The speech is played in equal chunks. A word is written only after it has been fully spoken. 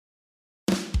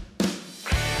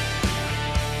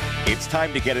It's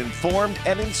time to get informed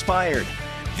and inspired.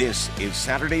 This is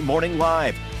Saturday Morning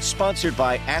Live, sponsored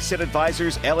by Asset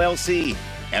Advisors, LLC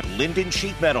and Linden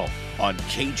Sheet Metal on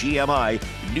KGMI,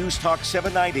 News Talk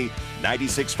 790,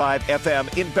 96.5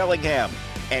 FM in Bellingham,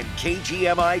 and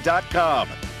KGMI.com.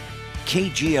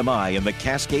 KGMI and the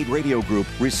Cascade Radio Group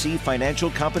receive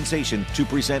financial compensation to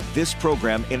present this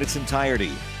program in its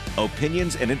entirety.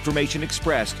 Opinions and information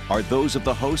expressed are those of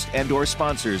the host and/or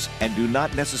sponsors and do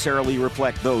not necessarily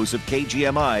reflect those of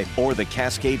KGMI or the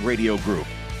Cascade Radio Group.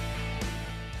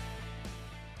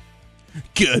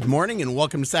 Good morning and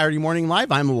welcome to Saturday Morning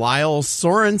Live. I'm Lyle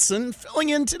Sorenson, filling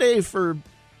in today for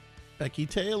Becky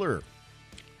Taylor,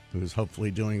 who's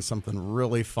hopefully doing something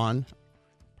really fun.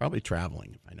 Probably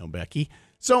traveling, if I know Becky.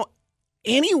 So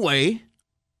anyway,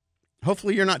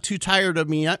 hopefully you're not too tired of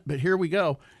me yet, but here we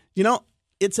go. You know,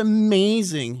 it's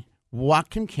amazing.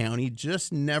 Whatcom County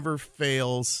just never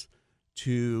fails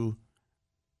to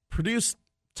produce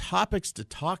topics to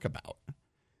talk about.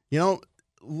 You know,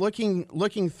 looking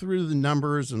through the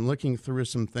numbers and looking through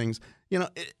some things, you know,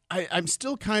 I'm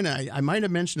still kind of, I might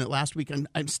have mentioned it last week,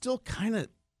 I'm still kind of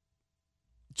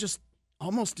just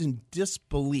almost in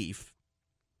disbelief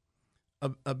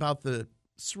about the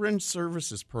syringe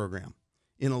services program.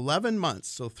 In 11 months,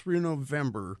 so through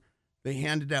November, they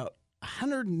handed out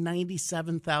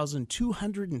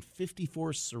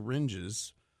 197,254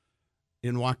 syringes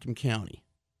in Whatcom County.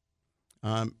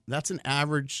 That's an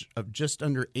average of just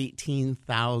under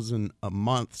 18,000 a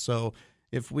month. So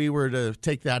if we were to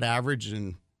take that average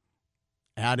and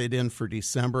add it in for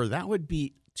December, that would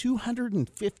be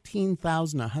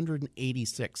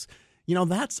 215,186. You know,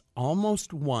 that's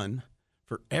almost one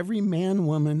for every man,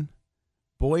 woman,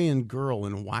 boy, and girl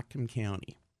in Whatcom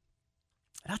County.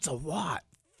 That's a lot.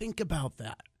 Think about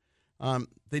that.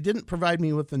 They didn't provide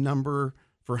me with the number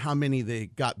for how many they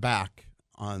got back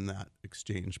on that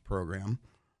exchange program.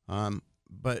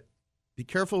 But be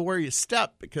careful where you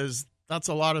step, because that's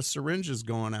a lot of syringes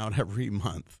going out every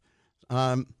month.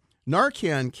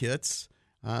 Narcan kits,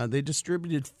 they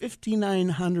distributed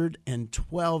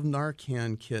 5,912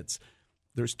 Narcan kits.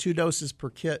 There's 2 doses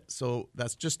per kit, so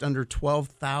that's just under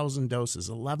 12,000 doses,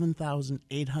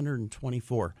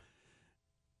 11,824.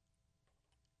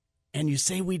 And you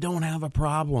say we don't have a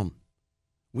problem.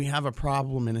 We have a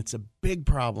problem, and it's a big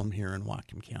problem here in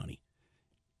Whatcom County.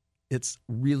 It's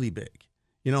really big.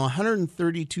 You know,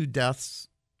 132 deaths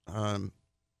from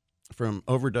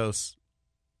overdose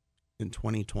in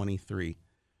 2023.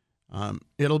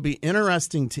 It'll be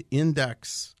interesting to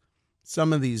index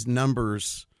some of these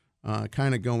numbers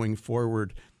kind of going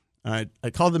forward. I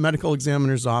called the medical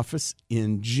examiner's office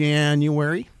in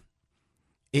January.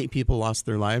 8 people lost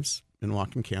their lives in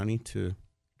Whatcom County to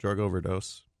drug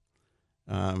overdose.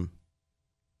 When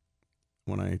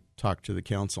I talked to the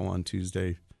council on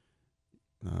Tuesday,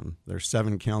 there's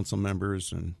 7 council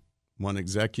members and 1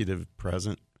 executive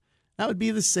present. That would be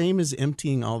the same as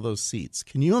emptying all those seats.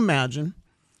 Can you imagine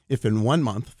if in 1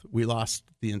 month we lost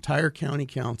the entire county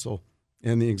council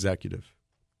and the executive?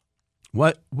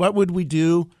 What would we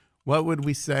do? What would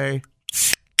we say?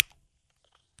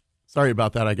 Sorry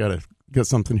about that. I got to get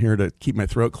something here to keep my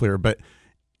throat clear. But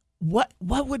what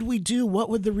would we do? What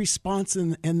would the response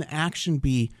and the action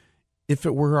be if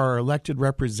it were our elected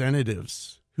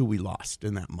representatives who we lost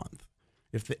in that month?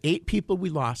 If the 8 people we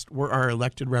lost were our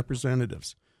elected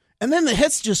representatives. And then the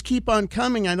hits just keep on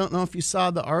coming. I don't know if you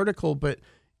saw the article, but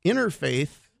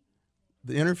Interfaith,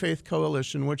 the Interfaith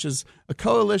Coalition, which is a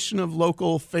coalition of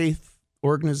local faith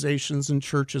organizations and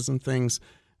churches and things,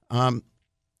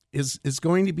 is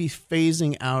going to be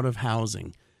phasing out of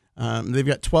housing. They've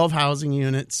got 12 housing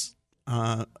units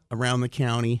around the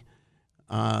county,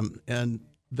 and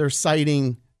they're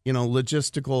citing, you know,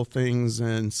 logistical things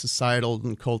and societal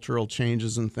and cultural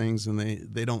changes and things, and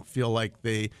they don't feel like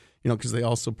they, you know, because they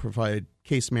also provide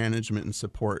case management and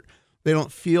support. They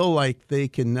don't feel like they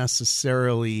can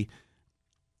necessarily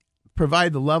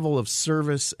provide the level of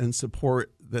service and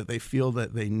support that they feel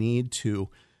that they need to.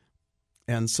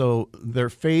 And so they're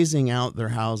phasing out their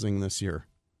housing this year.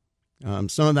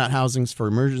 Some of that housing's for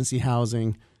emergency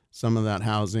housing. Some of that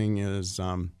housing is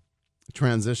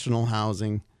transitional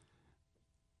housing.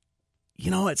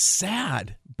 You know, it's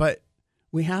sad, but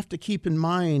we have to keep in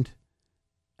mind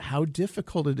how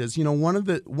difficult it is. You know, one of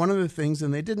the things,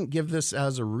 and they didn't give this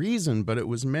as a reason, but it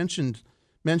was mentioned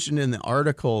in the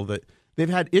article, that they've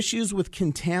had issues with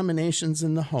contaminations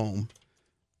in the home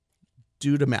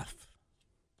due to meth.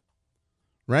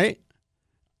 Right?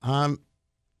 And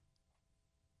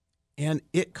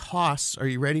it costs, are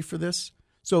you ready for this?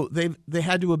 So they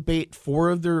had to abate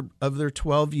 4 of their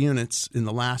 12 units in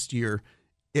the last year.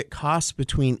 it costs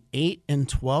between $8,000 and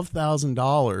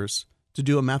 $12,000 to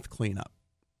do a meth cleanup,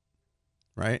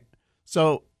 right?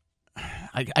 So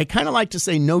I kind of like to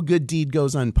say no good deed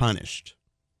goes unpunished.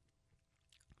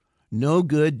 No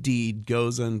good deed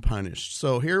goes unpunished.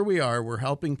 So here we are. We're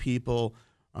helping people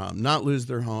not lose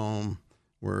their home.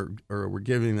 We're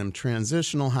giving them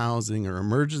transitional housing or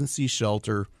emergency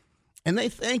shelter. And they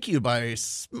thank you by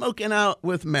smoking out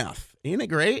with meth. Ain't it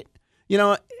great? You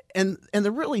know, and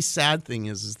the really sad thing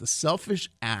is the selfish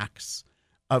acts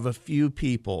of a few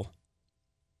people,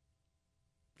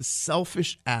 the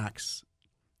selfish acts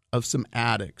of some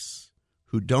addicts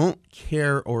who don't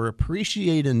care or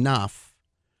appreciate enough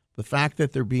the fact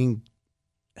that they're being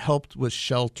helped with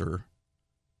shelter,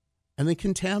 and they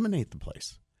contaminate the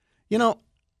place. You know,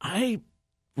 I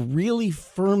really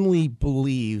firmly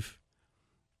believe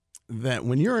that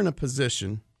when you're in a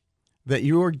position that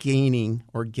you're gaining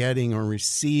or getting or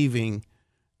receiving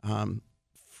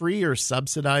free or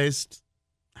subsidized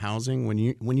housing,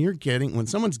 when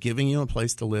someone's giving you a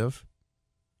place to live,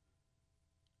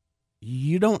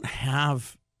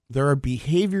 there are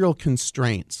behavioral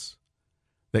constraints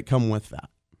that come with that.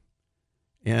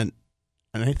 And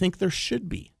I think there should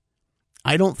be.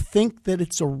 I don't think that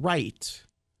it's a right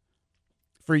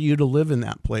for you to live in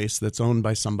that place that's owned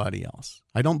by somebody else.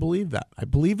 I don't believe that. I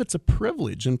believe it's a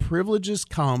privilege, and privileges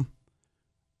come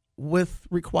with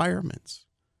requirements.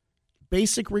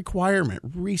 Basic requirement,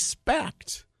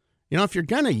 respect. You know, if you're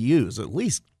going to use, at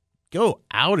least go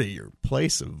out of your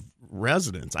place of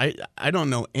residence. I don't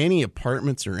know any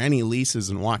apartments or any leases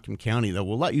in Whatcom County that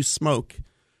will let you smoke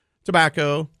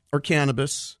tobacco or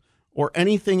cannabis or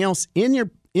anything else in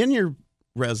your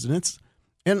residence,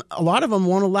 and a lot of them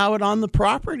won't allow it on the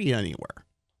property anywhere.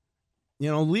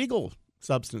 You know, legal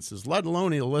substances, let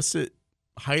alone illicit,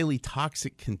 highly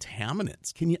toxic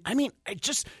contaminants.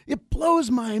 It blows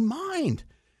my mind.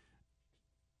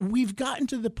 We've gotten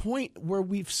to the point where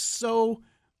we've so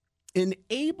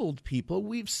enabled people,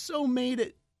 we've so made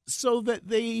it so that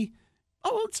we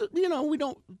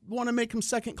don't want to make them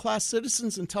second-class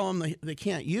citizens and tell them they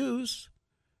can't use.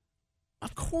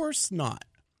 Of course not.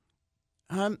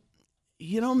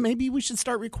 Maybe we should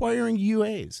start requiring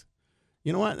UAs.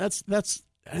 You know what?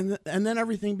 And then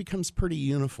everything becomes pretty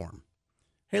uniform.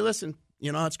 Hey, listen,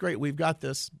 it's great. We've got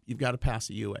this. You've got to pass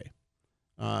a UA.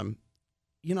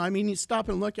 You stop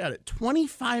and look at it.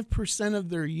 25% of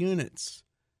their units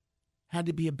had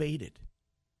to be abated.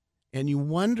 And you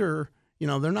wonder,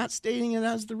 they're not stating it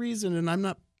as the reason, and I'm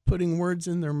not putting words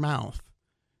in their mouth,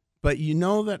 but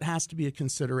that has to be a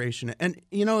consideration. And,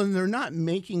 and they're not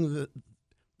making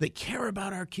they care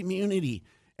about our community,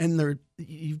 and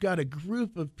you've got a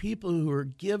group of people who are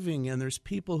giving, and there's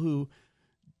people who,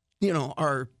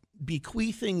 are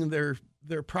bequeathing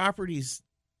their properties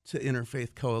to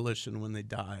Interfaith Coalition when they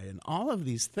die, and all of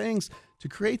these things to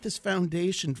create this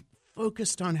foundation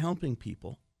focused on helping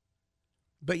people.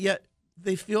 But yet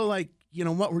they feel like,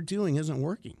 what we're doing isn't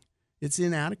working. It's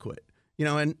inadequate.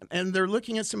 And they're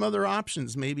looking at some other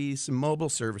options, maybe some mobile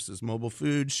services, mobile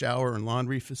food, shower, and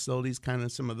laundry facilities, kind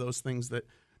of some of those things that,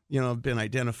 have been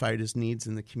identified as needs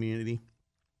in the community.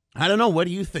 I don't know. What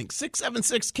do you think?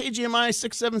 676 KGMI,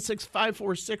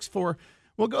 676-5464.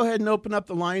 We'll go ahead and open up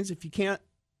the lines. If you can't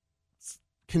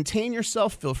contain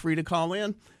yourself, feel free to call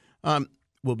in.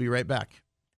 We'll be right back.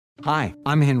 Hi,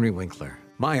 I'm Henry Winkler.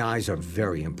 My eyes are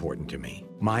very important to me.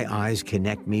 My eyes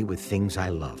connect me with things I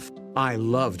love. I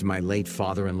loved my late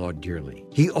father-in-law dearly.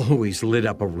 He always lit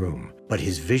up a room, but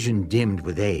his vision dimmed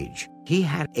with age. He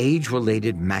had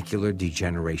age-related macular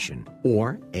degeneration,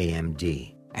 or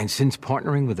AMD. And since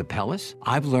partnering with Apellis,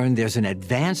 I've learned there's an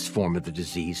advanced form of the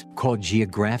disease called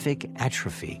geographic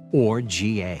atrophy, or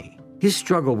GA. His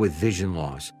struggle with vision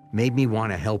loss made me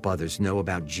want to help others know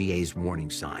about GA's warning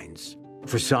signs.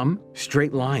 For some,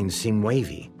 straight lines seem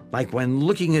wavy, like when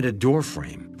looking at a door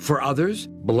frame. For others,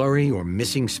 blurry or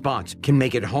missing spots can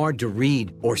make it hard to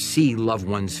read or see loved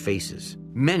ones' faces.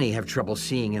 Many have trouble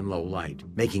seeing in low light,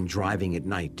 making driving at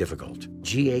night difficult.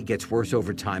 GA gets worse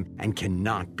over time and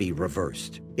cannot be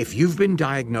reversed. If you've been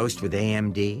diagnosed with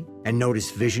AMD and notice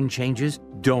vision changes,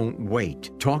 don't wait.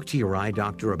 Talk to your eye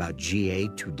doctor about GA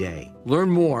today.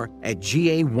 Learn more at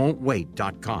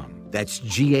GAWon'tWait.com. That's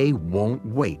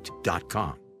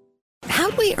GAWon'tWait.com.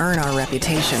 How'd we earn our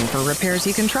reputation for repairs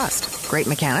you can trust? Great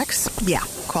mechanics? Yeah.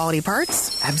 Quality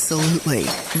parts? Absolutely.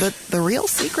 But the real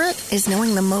secret is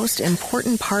knowing the most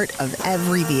important part of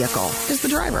every vehicle is the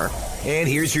driver. And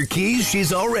here's your keys.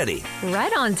 She's all ready.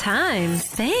 Right on time.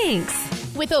 Thanks.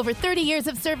 With over 30 years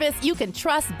of service, you can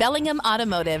trust Bellingham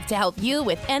Automotive to help you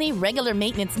with any regular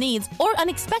maintenance needs or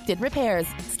unexpected repairs.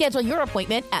 Schedule your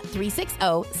appointment at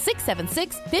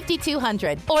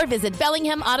 360-676-5200 or visit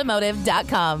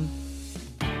BellinghamAutomotive.com.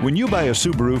 When you buy a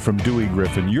Subaru from Dewey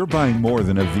Griffin, you're buying more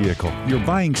than a vehicle. You're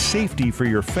buying safety for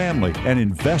your family, an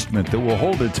investment that will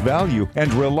hold its value,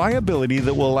 and reliability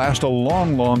that will last a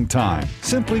long, long time.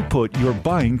 Simply put, you're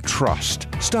buying trust.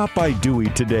 Stop by Dewey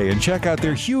today and check out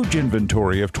their huge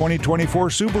inventory of 2024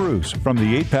 Subarus, from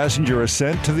the 8-passenger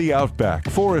Ascent to the Outback,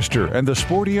 Forester, and the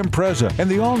sporty Impreza, and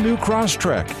the all-new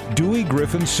Crosstrek. Dewey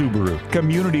Griffin Subaru.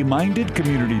 Community-minded,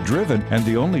 community-driven, and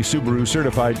the only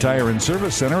Subaru-certified tire and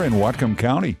service center in Whatcom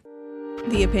County.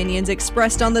 The opinions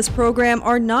expressed on this program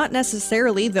are not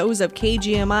necessarily those of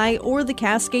KGMI or the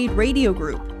Cascade Radio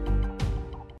Group.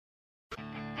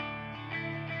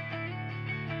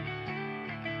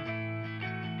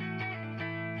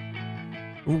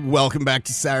 Welcome back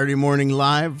to Saturday Morning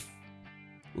Live.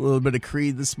 A little bit of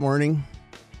Creed this morning.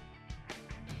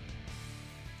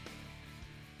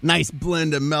 Nice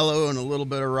blend of mellow and a little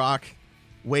bit of rock.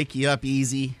 Wake you up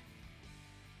easy.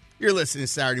 You're listening to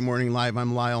Saturday Morning Live.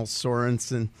 I'm Lyle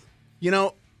Sorenson. You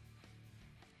know,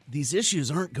 these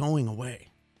issues aren't going away.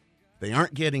 They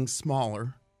aren't getting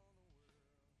smaller.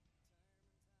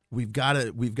 We've got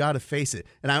to face it.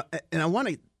 And I want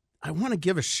to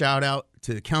give a shout out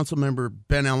to Councilmember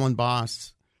Ben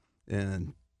Ellenboss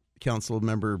and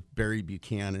Councilmember Barry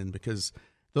Buchanan, because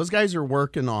those guys are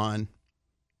working on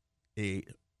a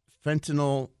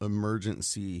fentanyl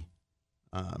emergency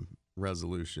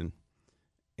resolution.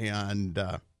 And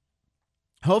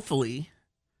hopefully,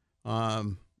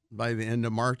 by the end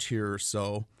of March here or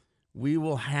so, we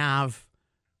will have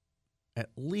at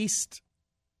least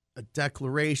a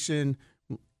declaration.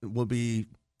 We'll be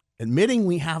admitting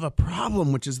we have a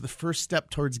problem, which is the first step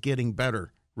towards getting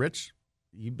better. Rich,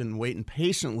 you've been waiting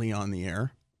patiently on the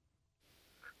air.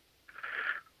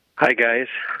 Hi, guys.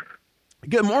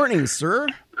 Good morning, sir.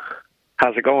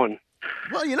 How's it going?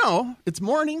 Well, you know, it's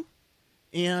morning.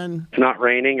 And it's not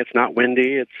raining. It's not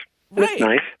windy. It's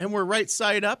nice. And we're right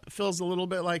side up. It feels a little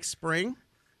bit like spring.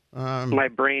 My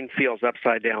brain feels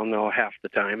upside down, though, half the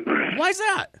time. Why's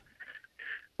that?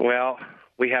 Well,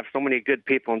 we have so many good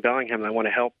people in Bellingham that want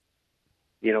to help,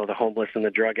 you know, the homeless and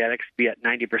the drug addicts. Yet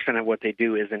 90% of what they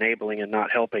do is enabling and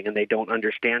not helping, and they don't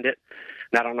understand it.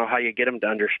 And I don't know how you get them to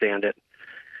understand it.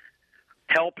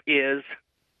 Help is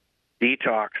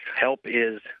detox. Help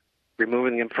is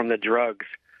removing them from the drugs.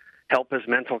 Help is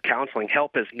mental counseling.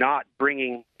 Help is not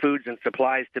bringing foods and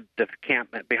supplies to the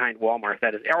camp behind Walmart.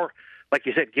 That is, or like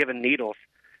you said, giving needles.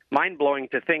 Mind-blowing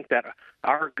to think that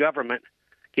our government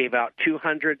gave out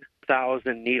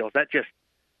 200,000 needles. That just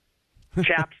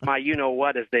chaps my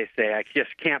you-know-what, as they say. I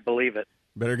just can't believe it.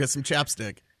 Better get some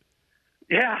chapstick.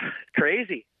 Yeah,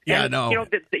 crazy. Yeah, and, no. You know,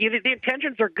 the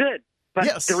intentions are good, but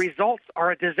yes, the results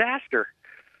are a disaster.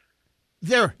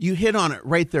 There, you hit on it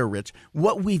right there, Rich.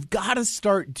 What we've got to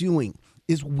start doing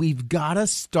is we've got to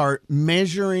start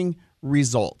measuring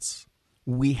results.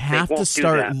 We have to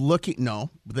start looking. No,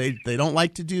 they don't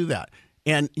like to do that.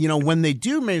 And, you know, when they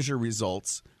do measure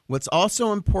results, what's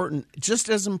also important, just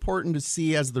as important to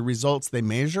see as the results they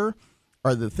measure,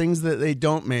 are the things that they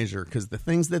don't measure, because the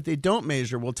things that they don't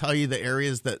measure will tell you the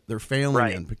areas that they're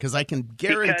failing in. Because I can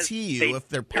guarantee you if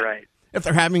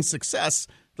they're having success,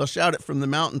 they'll shout it from the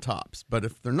mountaintops. But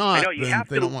if they're not, then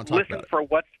they don't want to talk about it. For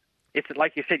what's, it's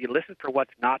like you said, you listen for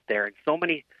what's not there. In so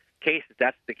many cases,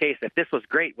 that's the case. If this was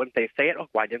great, wouldn't they say it? Oh,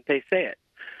 why didn't they say it?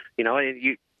 You know,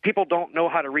 people don't know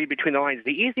how to read between the lines.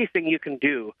 The easiest thing you can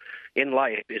do in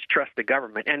life is trust the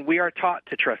government. And we are taught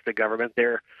to trust the government.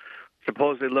 They're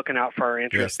supposedly looking out for our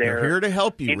interests. Yes, they're here to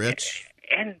help you, Rich.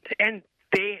 And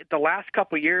the last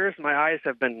couple of years, my eyes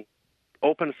have been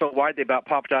open so wide they about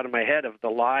popped out of my head of the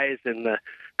lies and the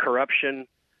corruption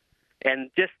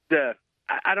and just I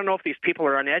don't know if these people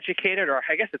are uneducated or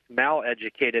I guess it's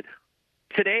mal-educated.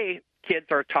 Today, kids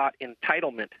are taught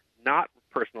entitlement, not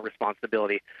personal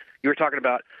responsibility. You were talking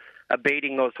about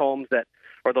abating those homes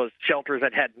or those shelters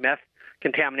that had meth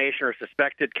contamination or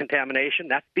suspected contamination.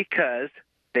 That's because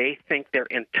they think they're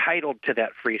entitled to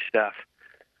that free stuff.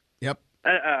 Yep.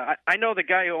 I know the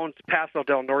guy who owns Paso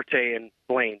del Norte in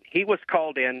Blaine. He was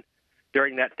called in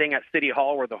during that thing at City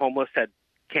Hall where the homeless had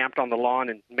camped on the lawn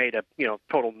and made a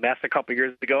total mess a couple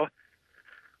years ago.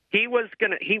 He was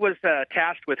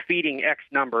tasked with feeding X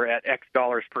number at X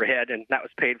dollars per head, and that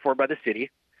was paid for by the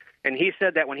city. And he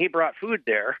said that when he brought food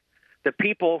there, the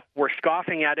people were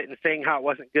scoffing at it and saying how it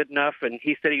wasn't good enough. And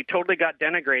he said he totally got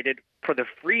denigrated for the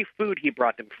free food he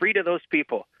brought them, free to those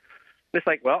people. And it's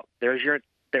like, well, there's your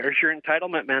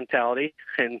entitlement mentality,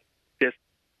 and just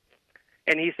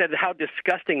And he said how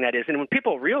disgusting that is. And when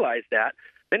people realize that,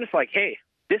 then it's like, hey,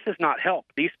 this is not help.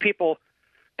 These people,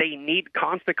 they need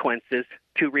consequences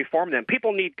to reform them.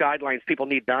 People need guidelines. People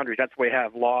need boundaries. That's why we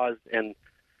have laws and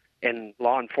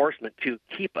law enforcement to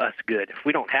keep us good. If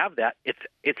we don't have that,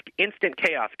 it's instant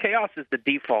chaos. Chaos is the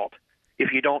default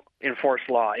if you don't enforce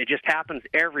law. It just happens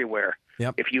everywhere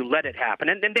if you let it happen.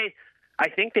 And then I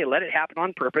think they let it happen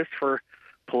on purpose for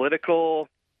political.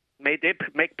 They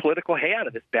make political hay out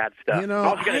of this bad stuff. All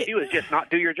you're going to do is just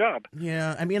not do your job.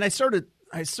 Yeah, I mean, I sort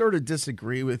of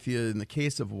disagree with you in the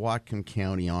case of Whatcom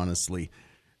County. Honestly,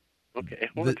 okay.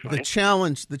 Well, the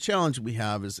challenge we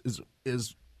have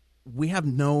is we have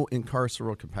no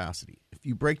incarceral capacity. If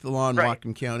you break the law in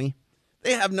Whatcom County,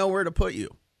 they have nowhere to put you.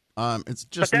 It's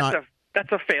just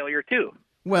that's a failure too.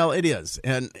 Well, it is,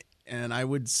 and I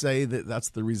would say that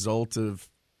that's the result of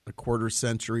a quarter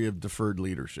century of deferred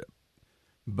leadership.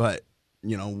 But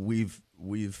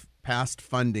we've passed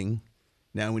funding.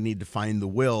 Now we need to find the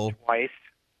will. Twice.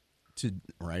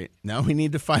 Now we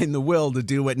need to find the will to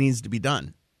do what needs to be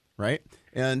done. Right.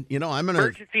 And I'm going to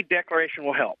emergency declaration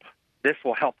will help. This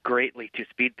will help greatly to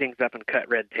speed things up and cut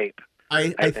red tape.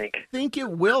 I think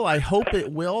it will. I hope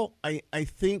it will. I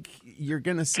think you're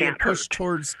going to see a push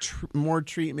towards more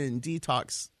treatment and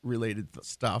detox related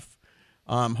stuff.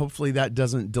 Hopefully that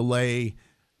doesn't delay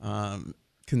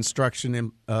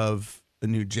construction of a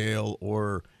new jail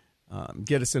or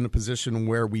get us in a position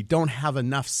where we don't have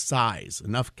enough size,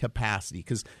 enough capacity.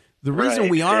 Because the reason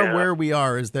we are where we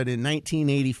are is that in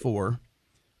 1984,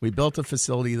 we built a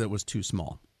facility that was too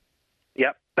small.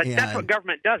 Yep. But that's what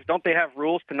government does. Don't they have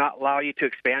rules to not allow you to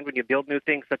expand when you build new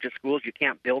things, such as schools? You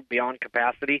can't build beyond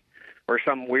capacity or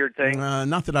some weird thing?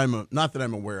 Not that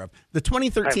I'm aware of. The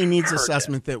 2013 needs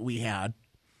assessment that we had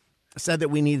said that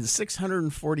we needed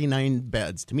 649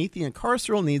 beds to meet the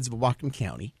incarceral needs of Whatcom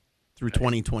County through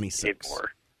 2026.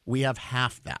 We have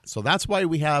half that. So that's why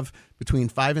we have between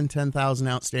 5,000 and 10,000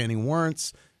 outstanding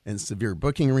warrants and severe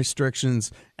booking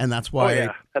restrictions, and that's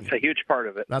why that's a huge part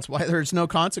of it. That's why there's no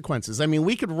consequences. I mean,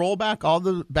 we could roll back all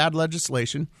the bad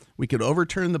legislation, we could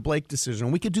overturn the Blake decision,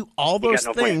 we could do all those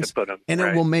things, and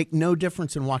it will make no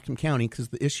difference in Whatcom County because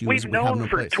the issue is we have no place.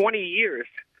 We've known for 20 years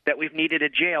that we've needed a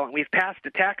jail, and we've passed a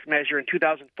tax measure in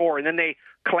 2004, and then they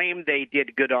claimed they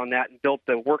did good on that and built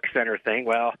the work center thing.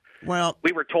 Well,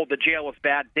 we were told the jail was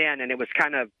bad then, and it was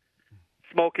kind of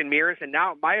smoke and mirrors, and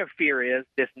now my fear is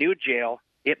this new jail,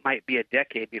 it might be a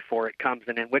decade before it comes,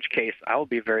 and in which case I will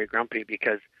be very grumpy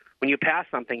because when you pass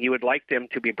something, you would like them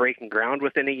to be breaking ground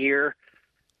within a year.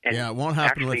 And it won't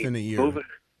happen within a year.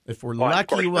 If we're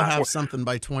lucky, we'll have something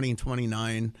by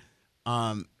 2029.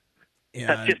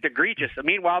 That's just egregious.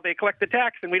 Meanwhile, they collect the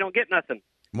tax and we don't get nothing.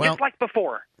 Well, it's like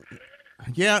before.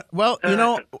 Yeah, well,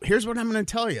 here's what I'm going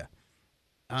to tell you.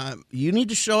 You need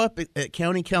to show up at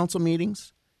county council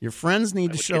meetings. Your friends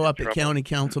need to show up at county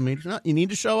council meetings. No, you need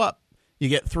to show up. You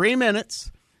get 3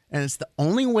 minutes, and it's the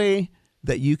only way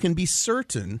that you can be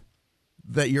certain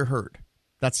that you're heard.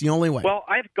 That's the only way. Well,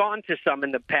 I've gone to some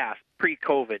in the past,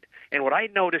 pre-COVID, and what I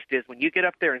noticed is when you get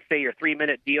up there and say your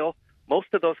 3-minute deal, most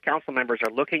of those council members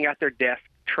are looking at their desk,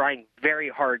 trying very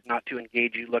hard not to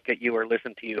engage you, look at you, or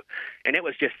listen to you. And it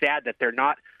was just sad that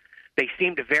they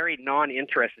seemed very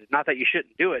non-interested. Not that you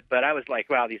shouldn't do it, but I was like,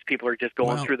 wow, these people are just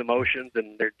going through the motions,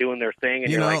 and they're doing their thing,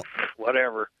 and you're like,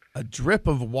 whatever. A drip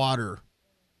of water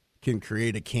can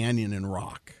create a canyon in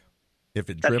rock if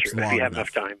it drips long enough. If you have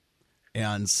enough time.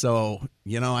 And so,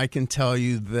 I can tell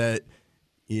you that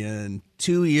in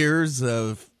 2 years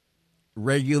of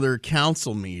regular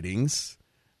council meetings,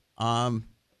 I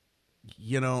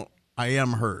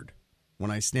am heard. When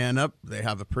I stand up, they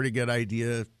have a pretty good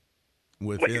idea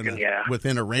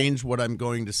within a range what I'm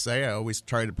going to say. I always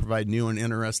try to provide new and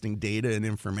interesting data and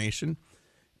information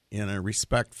in a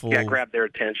respectful, grab their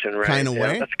attention, right? Kind of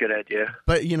way. That's a good idea.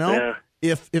 But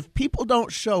if people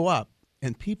don't show up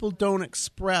and people don't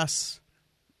express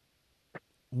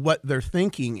what they're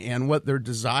thinking and what their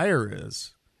desire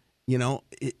is,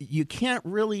 you can't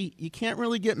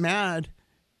really get mad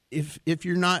if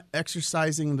you're not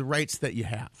exercising the rights that you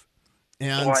have.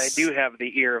 And I do have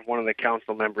the ear of one of the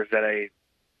council members that I,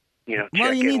 check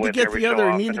you need to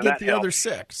get the other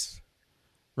 6.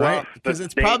 Right, because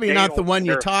it's probably not the one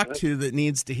you talk to that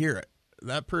needs to hear it.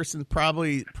 That person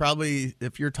probably,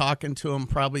 if you're talking to them,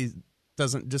 probably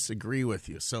doesn't disagree with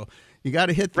you. So you got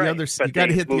to hit the other. You got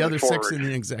to hit the other 6 in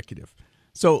the executive.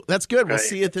 So that's good. We'll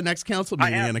see you at the next council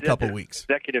meeting in a couple weeks.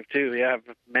 Executive too. Yeah,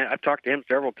 I've talked to him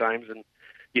several times, and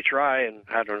you try, and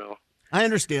I don't know. I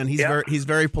understand. He's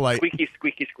very polite. Squeaky,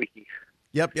 squeaky, squeaky.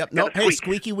 Yep. No, hey,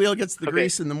 squeaky wheel gets the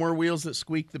grease, and the more wheels that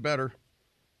squeak, the better.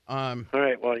 All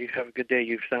right. Well, you have a good day.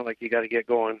 You sound like you got to get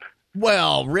going.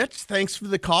 Well, Rich, thanks for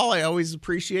the call. I always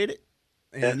appreciate it.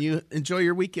 And you enjoy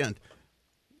your weekend.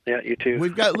 Yeah, you too.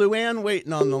 We've got Luann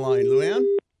waiting on the line. Luann?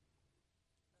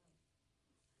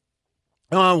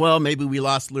 Oh, well, maybe we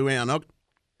lost Luann. Oh.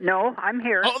 No, I'm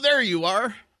here. Oh, there you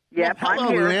are. Yep, well, hello,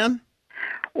 I'm here. Luann.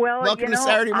 Well, welcome to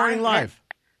Saturday Morning Live.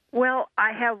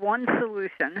 I have one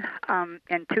solution.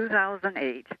 In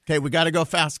 2008. Okay, we got to go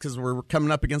fast because we're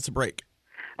coming up against a break.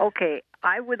 Okay,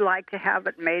 I would like to have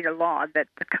it made a law that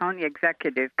the county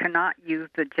executive cannot use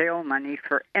the jail money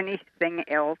for anything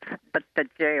else but the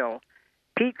jail.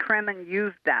 Pete Kremen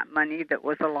used that money that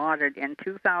was allotted in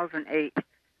 2008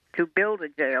 to build a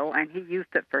jail, and he used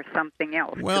it for something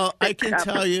else. Well, I can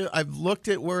tell you, I've looked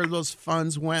at where those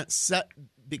funds went,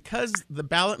 because the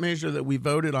ballot measure that we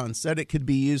voted on said it could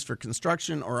be used for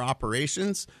construction or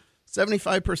operations.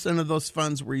 75% of those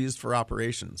funds were used for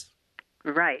operations.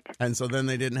 Right. And so then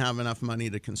they didn't have enough money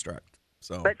to construct.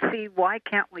 So, but see, why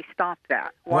can't we stop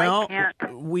that?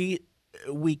 We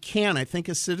can. I think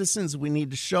as citizens, we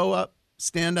need to show up,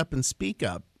 stand up, and speak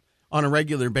up on a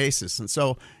regular basis. And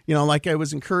so, like I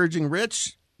was encouraging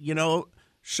Rich,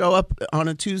 show up on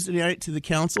a Tuesday night to the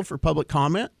council for public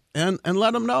comment and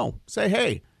let them know. Say,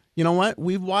 hey, you know what?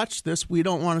 We've watched this. We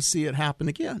don't want to see it happen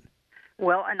again.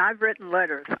 Well, and I've written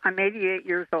letters. I'm 88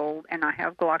 years old, and I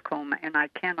have glaucoma, and I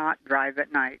cannot drive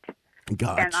at night.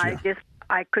 Gotcha. And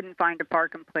I couldn't find a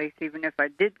parking place even if I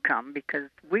did come, because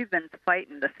we've been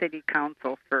fighting the city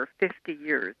council for 50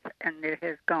 years, and it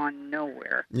has gone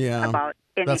nowhere about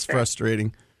anything. That's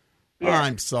frustrating. Yes.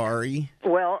 I'm sorry.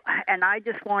 Well, and I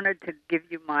just wanted to give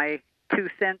you my 2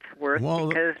 cents worth. Well,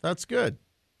 because that's good.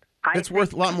 It's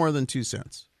worth a lot more than 2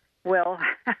 cents. Well,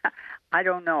 I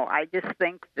don't know. I just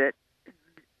think that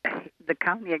the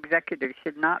county executive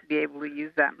should not be able to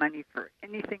use that money for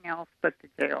anything else but the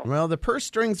jail. Well, the purse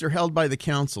strings are held by the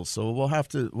council, so we'll have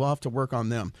to work on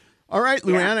them. All right,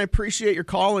 Luann, I appreciate your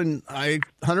call, and I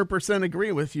 100%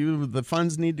 agree with you. The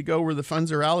funds need to go where the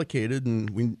funds are allocated, and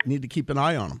we need to keep an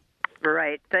eye on them.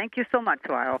 Right. Thank you so much,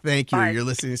 Lyle. Thank you. Bye. You're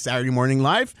listening to Saturday Morning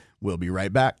Live. We'll be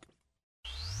right back.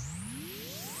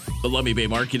 The Lummi Bay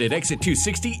Market at Exit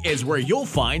 260 is where you'll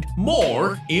find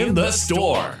more in the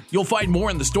store. You'll find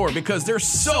more in the store because there's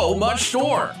so much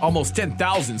store. Almost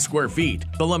 10,000 square feet.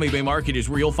 The Lummi Bay Market is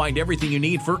where you'll find everything you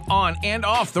need for on and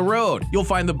off the road. You'll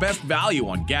find the best value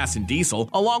on gas and diesel,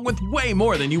 along with way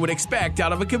more than you would expect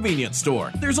out of a convenience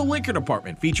store. There's a liquor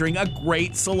department featuring a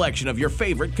great selection of your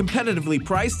favorite competitively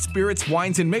priced spirits,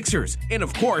 wines, and mixers. And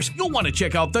of course, you'll want to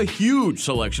check out the huge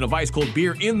selection of ice-cold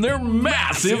beer in their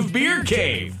massive beer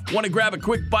cave. Want to grab a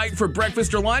quick bite for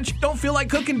breakfast or lunch? Don't feel like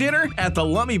cooking dinner? At the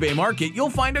Lummi Bay Market, you'll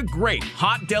find a great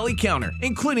hot deli counter,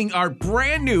 including our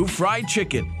brand new fried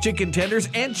chicken, chicken tenders,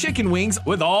 and chicken wings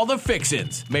with all the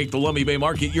fixins. Make the Lummi Bay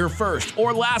Market your first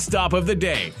or last stop of the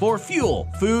day for fuel,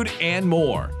 food, and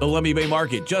more. The Lummi Bay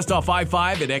Market, just off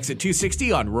I-5 at Exit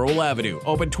 260 on Rural Avenue.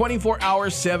 Open 24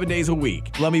 hours, 7 days a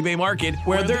week. Lummi Bay Market,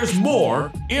 where there's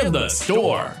more in the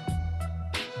store.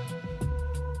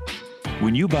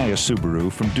 When you buy a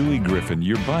Subaru from Dewey Griffin,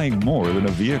 you're buying more than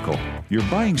a vehicle. You're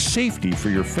buying safety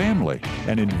for your family,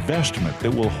 an investment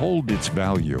that will hold its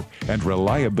value, and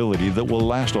reliability that will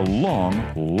last a long,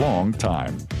 long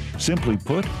time. Simply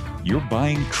put, you're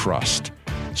buying trust.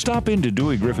 Stop into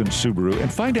Dewey Griffin Subaru and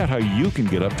find out how you can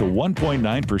get up to 1.9%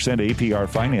 APR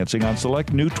financing on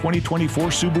select new 2024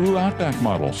 Subaru Outback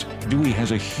models. Dewey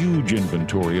has a huge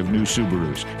inventory of new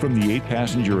Subarus, from the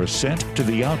 8-passenger Ascent to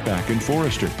the Outback and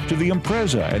Forester to the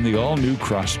Impreza and the all-new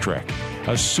Crosstrek.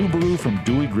 A Subaru from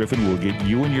Dewey Griffin will get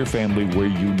you and your family where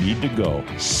you need to go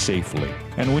safely.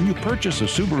 And when you purchase a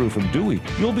Subaru from Dewey,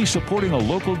 you'll be supporting a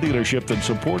local dealership that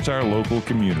supports our local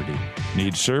community.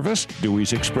 Need service?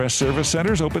 Dewey's Express Service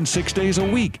Centers open 6 days a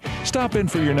week. Stop in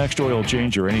for your next oil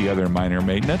change or any other minor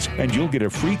maintenance, and you'll get a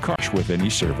free car with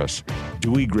any service.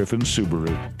 Dewey Griffin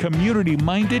Subaru.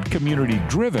 Community-minded,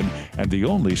 community-driven, and the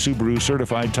only Subaru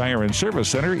certified tire and service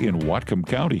center in Whatcom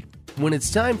County. When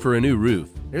it's time for a new roof,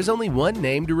 there's only one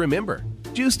name to remember: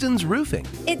 Justin's Roofing.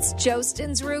 It's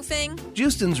Justin's Roofing.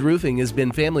 Justin's Roofing has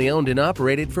been family-owned and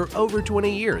operated for over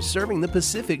 20 years, serving the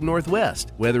Pacific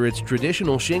Northwest. Whether it's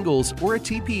traditional shingles or a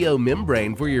TPO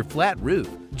membrane for your flat roof,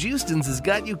 Justin's has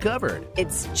got you covered.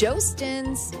 It's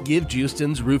Justin's. Give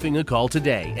Justin's Roofing a call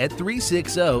today at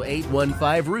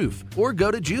 360-815-ROOF or go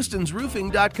to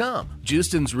justinsroofing.com.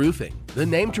 Justin's Roofing, the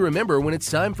name to remember when it's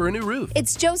time for a new roof.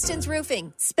 It's Justin's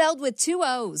Roofing, spelled with 2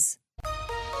 O's.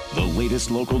 The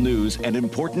latest local news and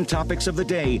important topics of the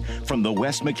day from the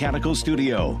West Mechanical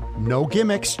Studio. No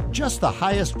gimmicks, just the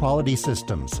highest quality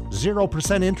systems,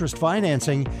 0% interest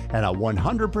financing, and a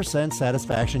 100%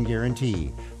 satisfaction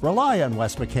guarantee. Rely on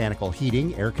West Mechanical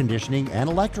Heating, Air Conditioning, and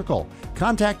Electrical.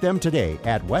 Contact them today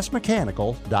at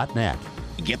westmechanical.net.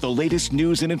 Get the latest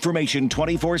news and information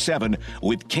 24/7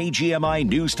 with KGMI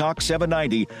News Talk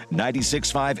 790,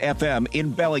 96.5 FM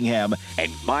in Bellingham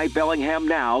and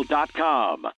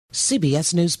mybellinghamnow.com.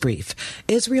 CBS News Brief.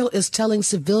 Israel is telling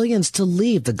civilians to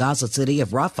leave the Gaza city of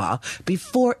Rafah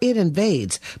before it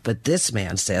invades, but this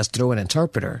man says through an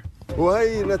interpreter.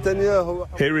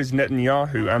 Here is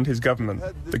Netanyahu and his government,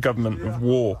 the government of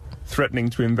war, threatening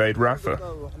to invade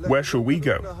Rafah. Where shall we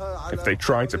go? If they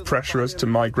try to pressure us to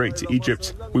migrate to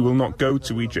Egypt, we will not go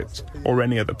to Egypt or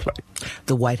any other place.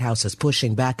 The White House is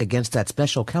pushing back against that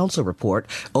special counsel report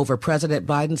over President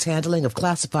Biden's handling of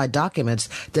classified documents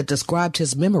that described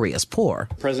his memory as poor.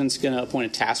 The president's going to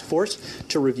appoint a task force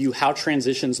to review how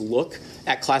transitions look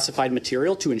at classified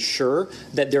material to ensure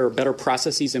that there are better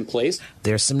processes in place.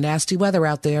 There's some nasty weather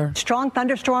out there. Strong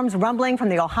thunderstorms rumbling from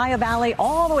the Ohio Valley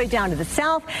all the way down to the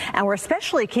south, and we're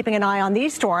especially keeping an eye on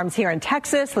these storms here in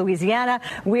Texas, Louisiana.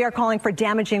 We are calling for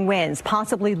damaging winds,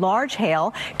 possibly large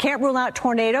hail. Can't rule out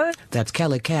tornadoes. That's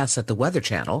Kelly Cass at the Weather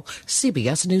Channel,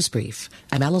 CBS News Brief.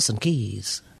 I'm Allison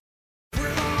Keys.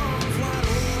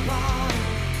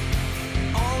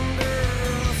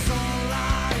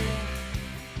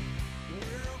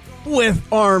 With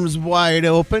arms wide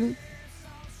open.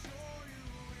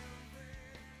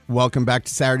 Welcome back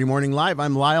to Saturday Morning Live.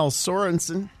 I'm Lyle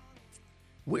Sorenson.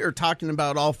 We are talking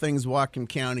about all things Whatcom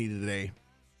County today.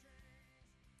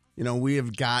 You know, we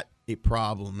have got a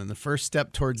problem, and the first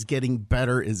step towards getting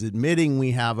better is admitting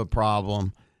we have a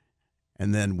problem,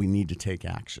 and then we need to take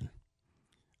action.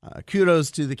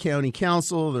 Kudos to the county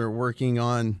council. They're working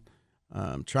on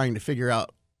trying to figure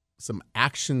out some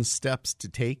action steps to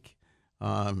take.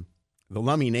 The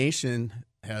Lummi Nation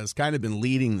has kind of been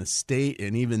leading the state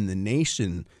and even the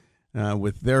nation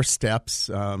with their steps.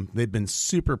 They've been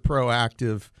super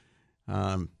proactive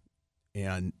and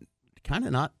kind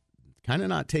of not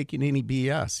taking any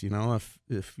BS. You know,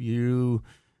 if you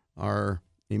are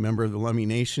a member of the Lummi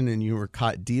Nation and you were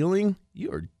caught dealing,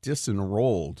 you are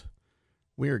disenrolled.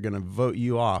 We are going to vote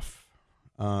you off,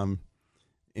 and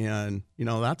you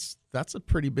know that's a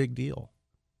pretty big deal.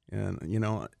 And you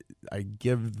know, I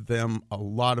give them a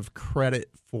lot of credit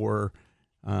for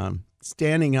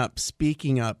standing up,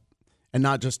 speaking up, and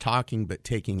not just talking, but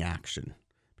taking action,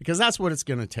 because that's what it's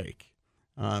going to take.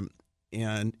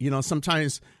 And, you know,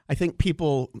 sometimes I think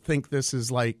people think this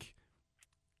is like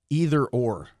either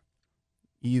or.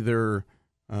 Either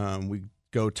we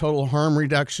go total harm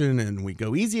reduction and we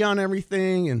go easy on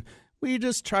everything, and we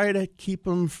just try to keep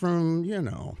them from, you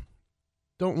know,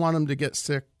 don't want them to get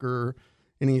sick or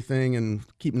anything and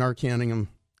keep Narcaning them,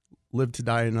 live to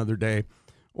die another day.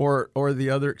 Or the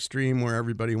other extreme where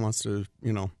everybody wants to,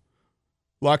 you know,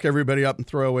 lock everybody up and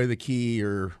throw away the key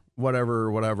or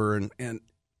whatever. And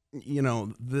you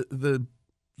know, the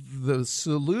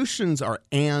solutions are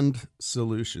and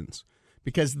solutions,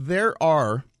 because there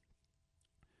are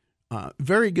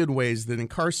very good ways that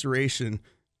incarceration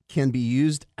can be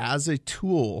used as a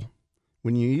tool.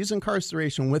 When you use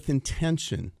incarceration with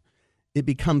intention, it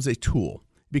becomes a tool.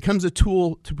 It becomes a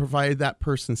tool to provide that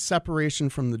person separation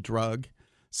from the drug,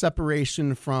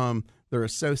 separation from their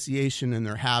association and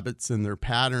their habits and their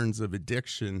patterns of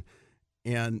addiction.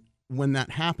 And when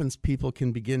that happens, people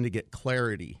can begin to get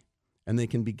clarity and they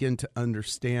can begin to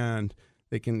understand.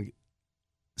 They can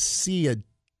see a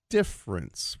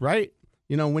difference, right?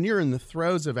 You know, when you're in the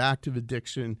throes of active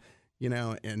addiction, you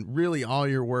know, and really all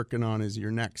you're working on is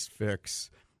your next fix,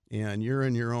 and you're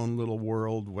in your own little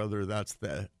world, whether that's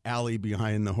the alley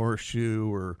behind the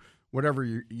horseshoe or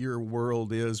whatever your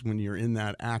world is when you're in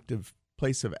that active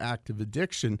place of active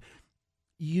addiction,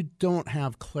 you don't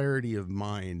have clarity of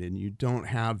mind and you don't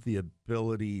have the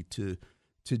ability to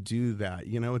do that.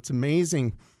 You know, it's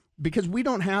amazing because we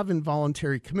don't have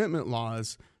involuntary commitment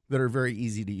laws that are very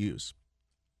easy to use.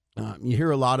 You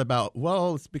hear a lot about,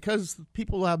 well, it's because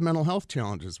people have mental health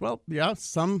challenges. Well, yeah,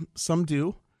 some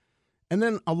do. And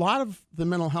then a lot of the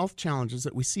mental health challenges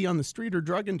that we see on the street are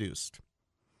drug-induced.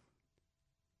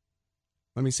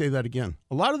 Let me say that again.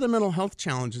 A lot of the mental health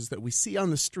challenges that we see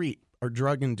on the street are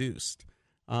drug-induced.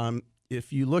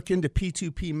 If you look into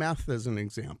P2P meth as an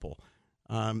example,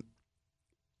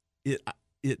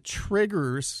 it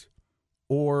triggers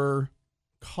or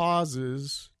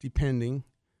causes, depending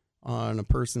on a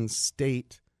person's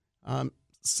state,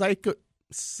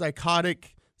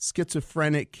 psychotic,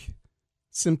 schizophrenic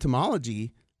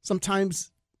symptomology.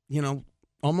 Sometimes,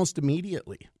 almost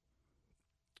immediately.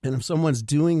 And if someone's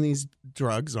doing these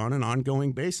drugs on an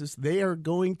ongoing basis, they are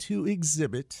going to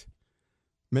exhibit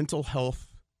mental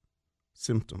health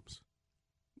symptoms.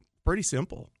 Pretty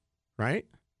simple, right?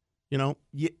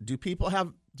 Do people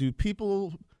who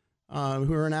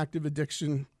are in active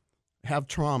addiction have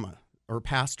trauma or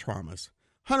past traumas?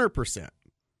 100%.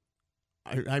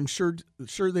 I'm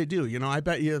sure they do. I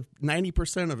bet you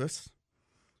 90% of us,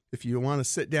 if you want to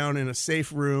sit down in a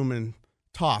safe room and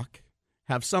talk,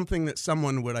 have something that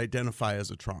someone would identify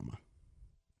as a trauma,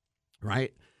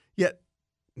 right? Yet,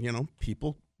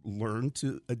 people learn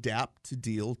to adapt, to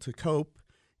deal, to cope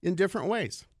in different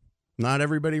ways. Not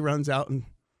everybody runs out and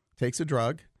takes a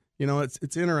drug.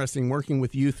 It's interesting working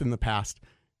with youth in the past.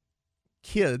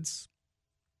 Kids,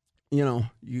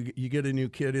 you get a new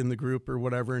kid in the group or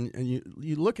whatever, and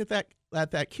you look at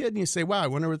that kid and you say, wow, I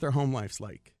wonder what their home life's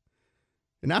like.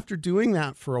 And after doing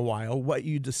that for a while, what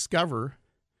you discover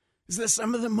is that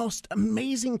some of the most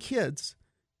amazing kids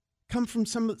come from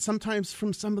sometimes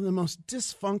from some of the most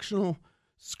dysfunctional,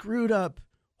 screwed up,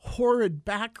 horrid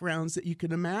backgrounds that you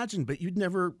could imagine. But you'd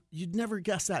never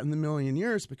guess that in a million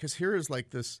years, because here is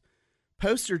like this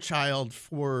poster child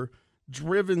for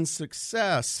driven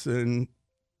success and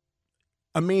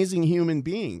amazing human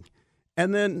being.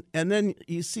 And then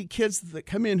you see kids that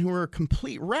come in who are a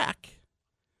complete wreck.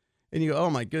 And you go, oh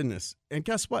my goodness. And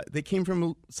guess what?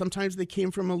 Sometimes they came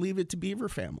from a Leave It to Beaver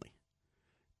family.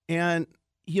 And,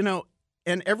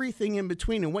 and everything in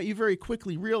between. And what you very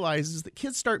quickly realize is that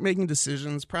kids start making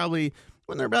decisions probably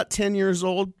when they're about 10 years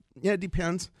old. Yeah, it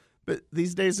depends. But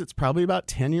these days it's probably about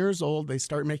 10 years old. They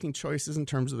start making choices in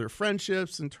terms of their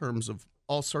friendships, in terms of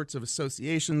all sorts of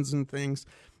associations and things.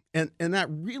 And that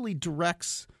really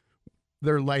directs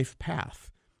their life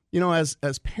path.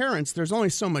 As parents, there's only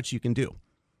so much you can do.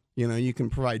 You can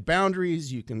provide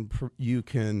boundaries, you can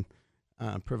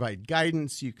provide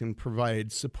guidance, you can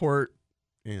provide support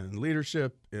and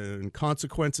leadership and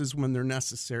consequences when they're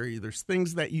necessary. There's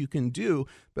things that you can do,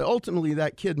 but ultimately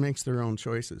that kid makes their own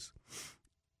choices.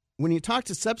 When you talk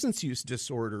to substance use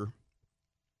disorder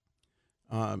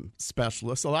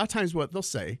specialists, a lot of times what they'll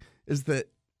say is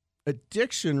that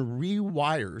addiction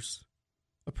rewires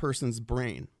a person's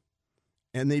brain,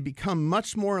 and they become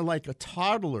much more like a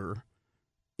toddler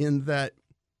in that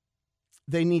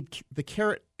they need the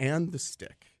carrot and the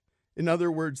stick. In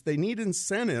other words, they need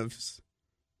incentives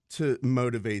to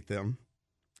motivate them,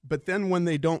 but then when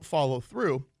they don't follow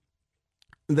through,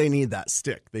 they need that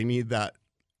stick. They need that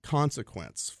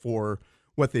consequence for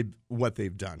what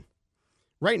they've done.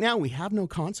 Right now, we have no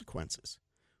consequences.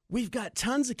 We've got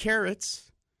tons of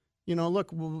carrots.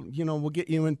 Look, we'll get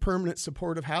you in permanent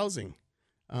supportive housing.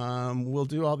 We'll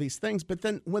do all these things, but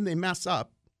then when they mess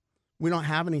up, we don't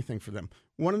have anything for them.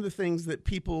 One of the things that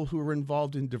people who are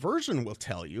involved in diversion will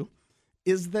tell you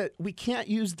is that we can't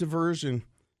use diversion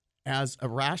as a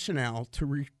rationale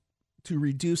to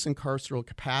reduce incarceral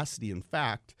capacity. In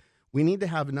fact, we need to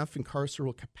have enough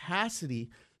incarceral capacity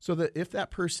so that if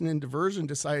that person in diversion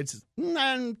decides,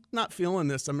 I'm not feeling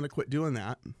this, I'm going to quit doing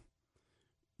that,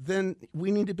 then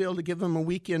we need to be able to give them a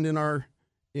weekend in our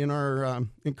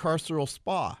incarceral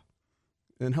spa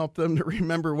and help them to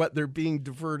remember what they're being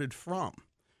diverted from.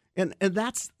 And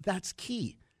that's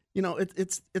key.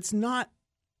 It's not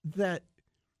that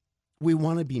we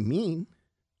want to be mean.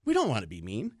 We don't want to be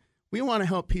mean. We want to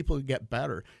help people get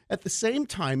better. At the same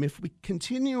time, if we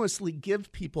continuously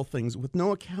give people things with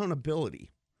no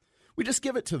accountability, we just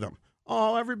give it to them.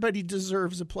 Oh, everybody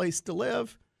deserves a place to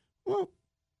live. Well,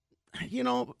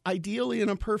 ideally in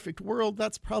a perfect world,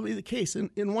 that's probably the case.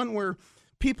 In one where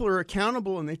people are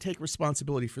accountable and they take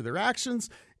responsibility for their actions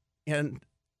and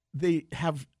they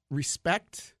have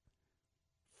respect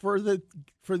for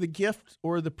the gift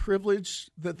or the privilege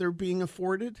that they're being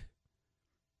afforded.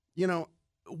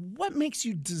 What makes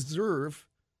you deserve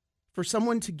for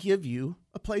someone to give you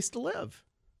a place to live?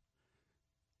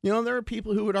 There are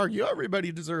people who would argue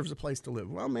everybody deserves a place to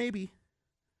live. Well, maybe.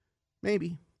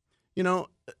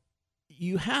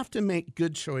 You have to make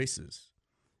good choices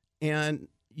and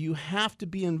you have to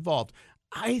be involved.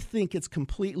 I think it's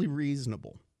completely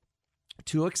reasonable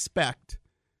to expect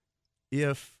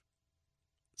if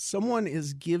someone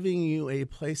is giving you a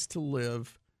place to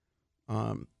live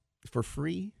for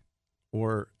free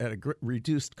or at a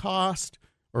reduced cost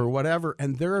or whatever,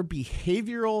 and there are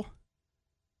behavioral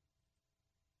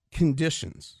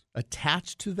conditions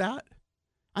attached to that,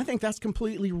 I think that's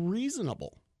completely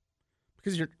reasonable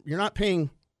because you're not paying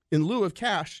in lieu of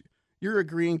cash. You're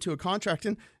agreeing to a contract,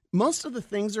 and most of the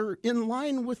things are in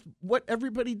line with what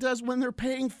everybody does when they're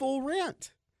paying full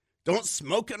rent. Don't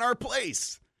smoke in our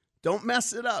place. Don't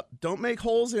mess it up. Don't make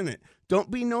holes in it. Don't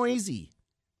be noisy.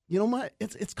 You know what?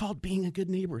 It's called being a good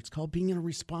neighbor. It's called being a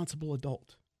responsible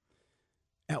adult.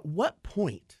 At what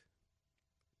point,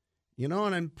 and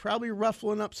I'm probably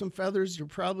ruffling up some feathers. You're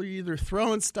probably either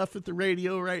throwing stuff at the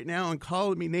radio right now and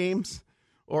calling me names,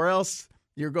 or else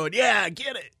you're going, yeah,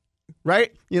 get it.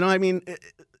 Right?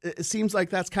 It seems like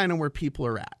that's kind of where people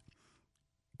are at.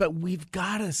 But we've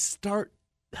got to start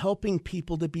helping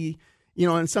people to be,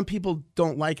 and some people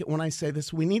don't like it when I say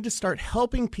this. We need to start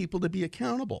helping people to be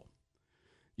accountable.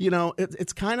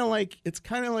 It's kind of like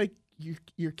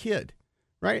your kid,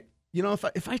 right?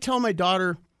 If I tell my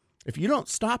daughter, if you don't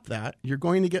stop that, you're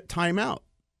going to get timeout,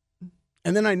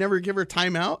 and then I never give her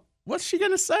timeout, what's she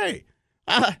going to say?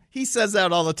 He says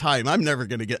that all the time. I'm never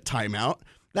going to get timeout.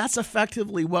 That's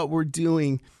effectively what we're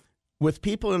doing with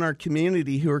people in our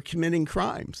community who are committing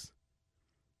crimes.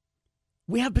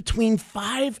 We have between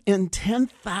 5,000 and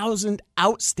 10,000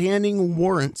 outstanding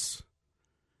warrants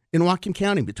in Whatcom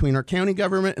County between our county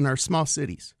government and our small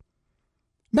cities.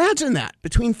 Imagine that,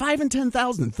 between 5,000 and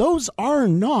 10,000. Those are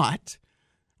not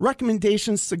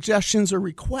recommendations, suggestions, or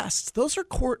requests. Those are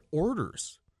court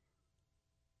orders.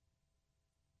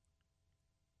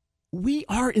 We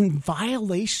are in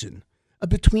violation of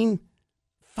between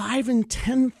 5,000 and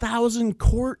 10,000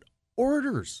 court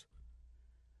orders.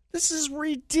 This is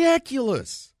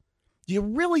ridiculous. Do you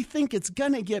really think it's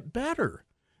going to get better?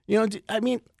 And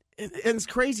it's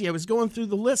crazy. I was going through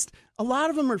the list. A lot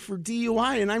of them are for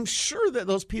DUI, and I'm sure that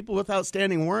those people with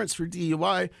outstanding warrants for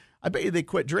DUI, I bet you they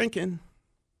quit drinking.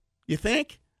 You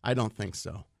think? I don't think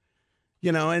so.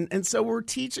 And so we're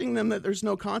teaching them that there's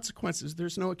no consequences.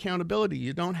 There's no accountability.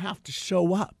 You don't have to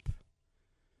show up.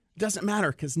 It doesn't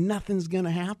matter because nothing's going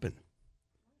to happen.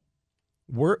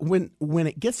 When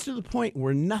it gets to the point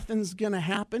where nothing's going to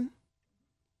happen,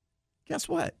 guess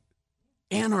what?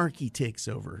 Anarchy takes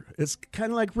over. It's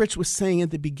kind of like Rich was saying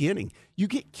at the beginning. You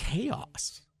get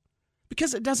chaos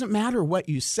because it doesn't matter what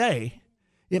you say.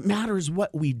 It matters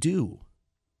what we do.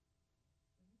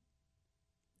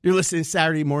 You're listening to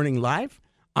Saturday Morning Live.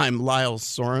 I'm Lyle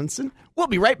Sorenson. We'll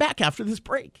be right back after this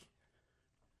break.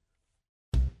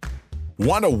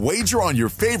 Want to wager on your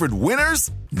favorite winners?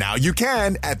 Now you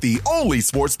can at the only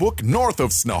sportsbook north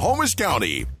of Snohomish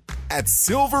County. At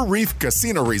Silver Reef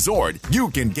Casino Resort,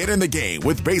 you can get in the game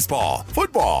with baseball,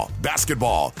 football,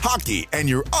 basketball, hockey, and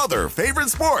your other favorite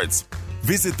sports.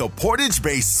 Visit the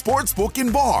Portage-based Sportsbook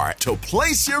and Bar to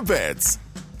place your bets.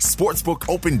 Sportsbook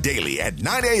open daily at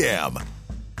 9 a.m.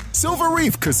 Silver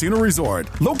Reef Casino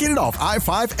Resort, located off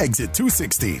I-5 exit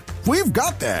 260. We've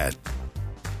got that.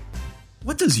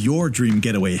 What does your dream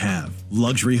getaway have?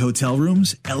 Luxury hotel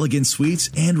rooms, elegant suites,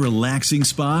 and relaxing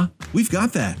spa? We've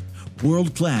got that.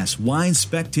 World-class Wine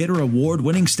Spectator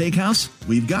award-winning steakhouse?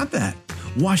 We've got that.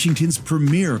 Washington's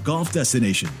premier golf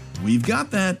destination? We've got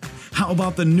that. How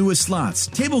about the newest slots,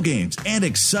 table games, and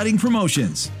exciting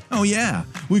promotions? Oh yeah,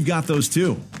 we've got those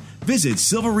too. Visit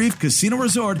Silver Reef Casino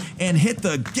Resort and hit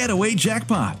the getaway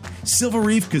jackpot. Silver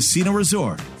Reef Casino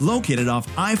Resort, located off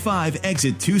I-5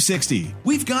 exit 260.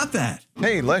 We've got that.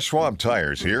 Hey, Les Schwab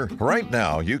Tires here. Right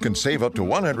now, you can save up to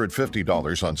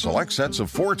 $150 on select sets of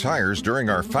 4 tires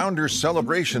during our Founders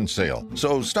Celebration Sale.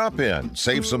 So stop in,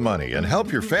 save some money, and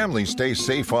help your family stay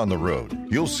safe on the road.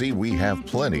 You'll see we have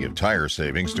plenty of tire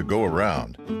savings to go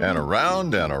around, and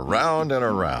around, and around, and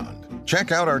around.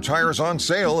 Check out our tires on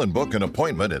sale and book an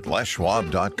appointment at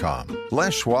leschwab.com.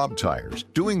 Les Schwab Tires,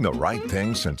 doing the right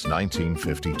thing since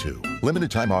 1952.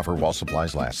 Limited time offer while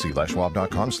supplies last. See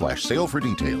leschwab.com/sale for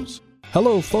details.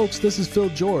 Hello, folks. This is Phil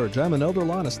George. I'm an elder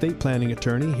law and estate planning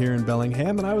attorney here in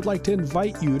Bellingham, and I would like to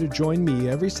invite you to join me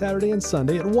every Saturday and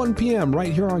Sunday at 1 p.m.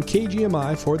 right here on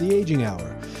KGMI for the Aging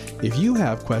Hour. If you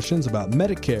have questions about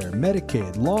Medicare,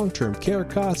 Medicaid, long-term care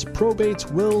costs,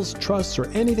 probates, wills, trusts, or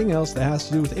anything else that has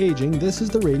to do with aging, this is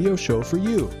the radio show for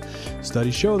you.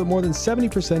 Studies show that more than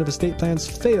 70% of estate plans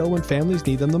fail when families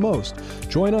need them the most.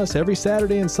 Join us every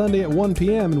Saturday and Sunday at 1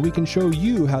 p.m. and we can show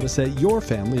you how to set your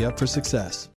family up for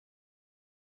success.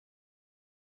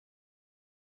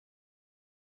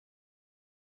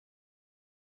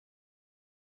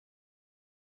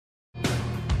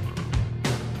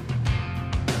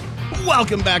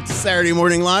 Welcome back to Saturday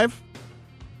Morning Live.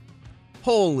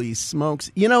 Holy smokes.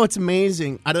 It's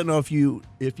amazing. I don't know if you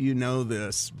know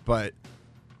this, but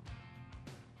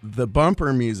the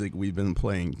bumper music we've been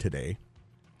playing today,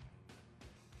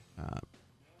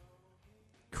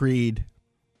 Creed,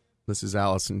 this is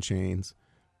Alice in Chains.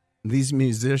 These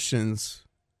musicians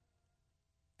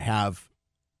have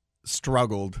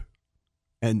struggled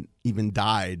and even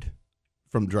died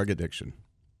from drug addiction.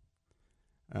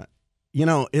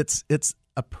 It's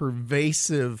a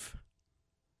pervasive,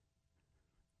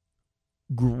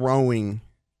 growing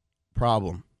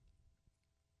problem.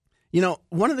 You know,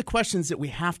 one of the questions that we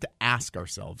have to ask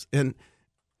ourselves, and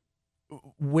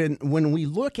when we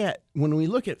look at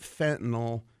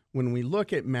fentanyl, when we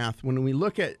look at meth, when we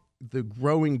look at the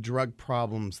growing drug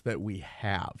problems that we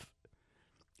have,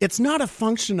 it's not a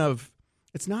function of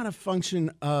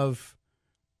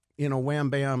wham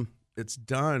bam, it's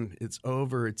done, it's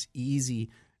over, it's easy.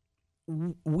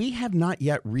 We have not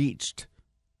yet reached,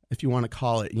 if you want to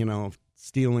call it,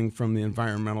 stealing from the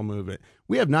environmental movement,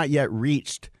 we have not yet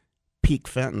reached peak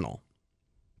fentanyl.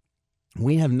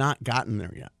 We have not gotten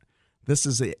there yet. This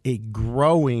is a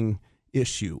growing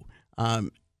issue.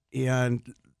 And,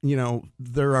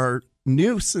 there are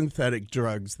new synthetic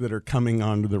drugs that are coming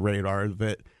onto the radar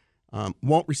that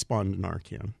won't respond to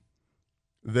Narcan,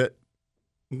 that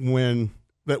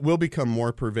will become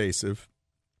more pervasive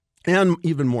and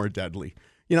even more deadly.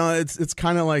 It's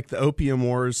kind of like the opium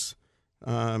wars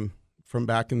from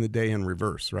back in the day in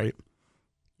reverse, right?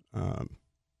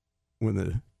 When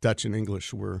the Dutch and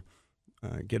English were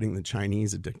getting the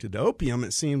Chinese addicted to opium,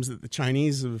 it seems that the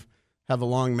Chinese have a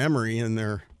long memory, and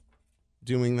they're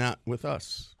doing that with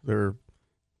us. They're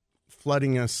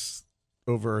flooding us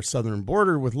over our southern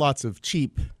border with lots of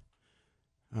cheap,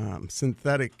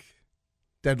 synthetic,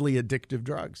 deadly addictive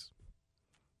drugs.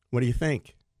 What do you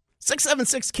think?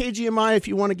 676 KGMI if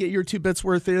you want to get your 2 bits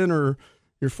worth in, or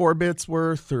your 4 bits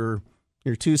worth, or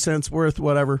your 2 cents worth,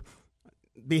 whatever.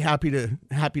 Be happy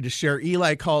to share.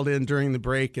 Eli called in during the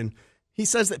break, and he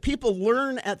says that people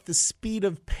learn at the speed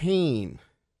of pain.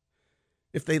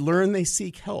 If they learn, they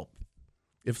seek help.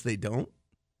 If they don't,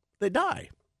 they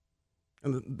die.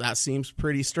 And that seems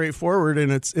pretty straightforward,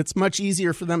 and it's much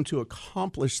easier for them to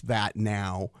accomplish that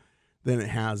now than it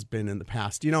has been in the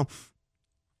past.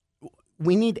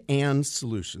 We need and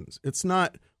solutions. It's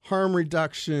not harm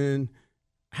reduction,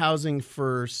 housing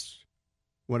first,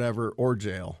 whatever, or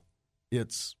jail.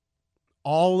 It's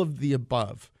all of the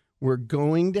above. We're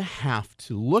going to have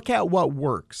to look at what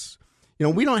works.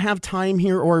 We don't have time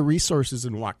here or resources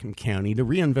in Whatcom County to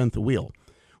reinvent the wheel.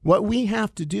 What we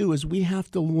have to do is we have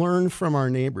to learn from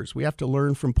our neighbors. We have to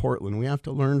learn from Portland. We have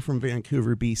to learn from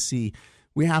Vancouver, BC.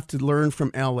 We have to learn from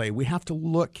LA. We have to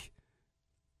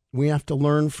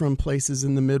learn from places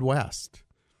in the Midwest.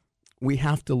 We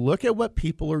have to look at what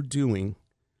people are doing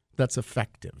that's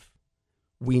effective.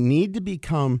 We need to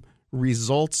become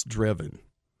results driven.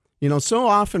 So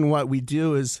often what we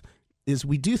do is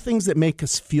we do things that make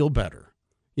us feel better.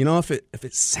 If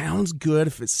it sounds good,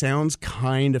 if it sounds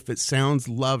kind, if it sounds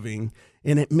loving,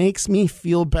 and it makes me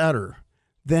feel better,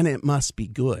 then it must be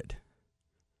good.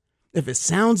 If it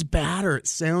sounds bad, or it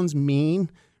sounds mean,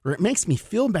 or it makes me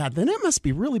feel bad, then it must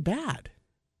be really bad.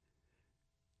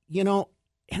 And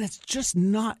it's just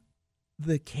not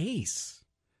the case.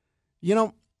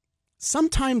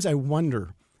 Sometimes I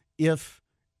wonder if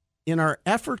in our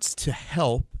efforts to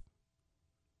help,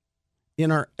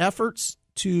 in our efforts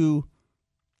to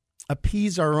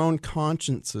appease our own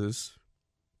consciences,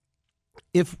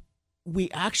 if we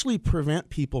actually prevent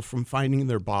people from finding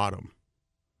their bottom.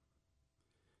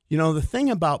 The thing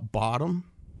about bottom,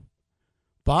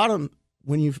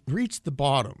 when you've reached the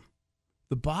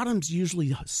bottom's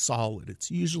usually solid.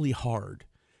 It's usually hard.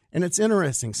 And it's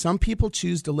interesting. Some people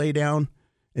choose to lay down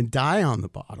and die on the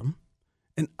bottom,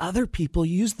 and other people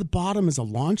use the bottom as a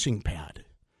launching pad.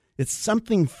 It's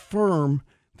something firm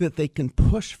that they can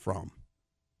push from.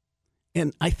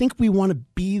 And I think we want to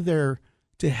be there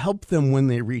to help them when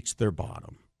they reach their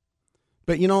bottom.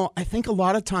 But, I think a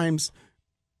lot of times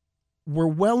we're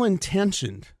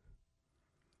well-intentioned,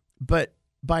 but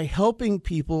by helping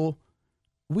people,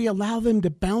 we allow them to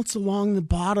bounce along the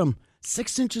bottom,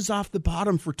 6 inches off the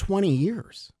bottom for 20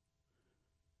 years.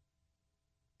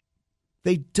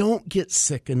 They don't get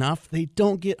sick enough. They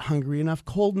don't get hungry enough,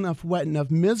 cold enough, wet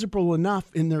enough, miserable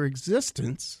enough in their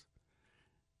existence.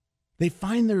 They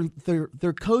find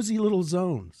their cozy little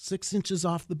zone, 6 inches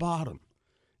off the bottom.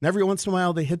 And every once in a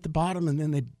while they hit the bottom, and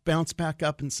then they bounce back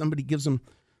up, and somebody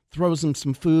throws them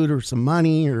some food or some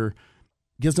money, or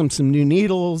gives them some new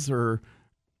needles, or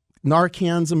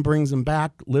Narcans them, brings them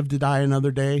back, live to die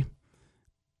another day.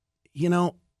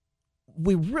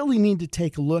 We really need to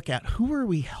take a look at who are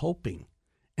we helping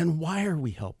and why are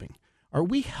we helping? Are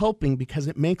we helping because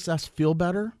it makes us feel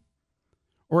better?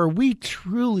 Or are we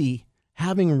truly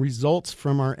having results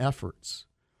from our efforts?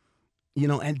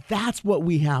 And that's what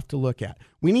we have to look at.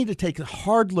 We need to take a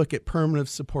hard look at permanent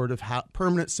supportive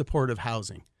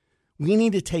housing. We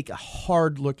need to take a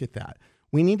hard look at that.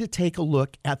 We need to take a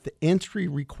look at the entry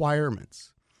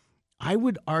requirements. I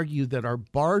would argue that our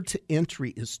bar to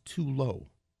entry is too low.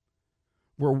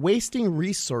 We're wasting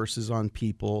resources on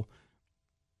people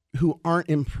who aren't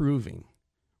improving.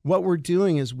 What we're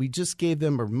doing is we just gave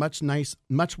them a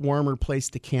much warmer place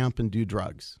to camp and do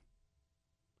drugs.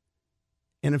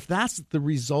 And if that's the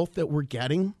result that we're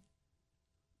getting,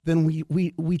 then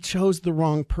we chose the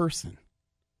wrong person.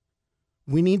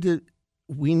 We need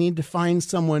to find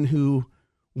someone who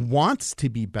wants to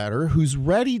be better, who's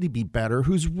ready to be better,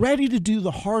 who's ready to do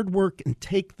the hard work and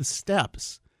take the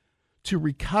steps to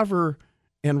recover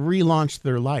and relaunch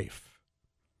their life.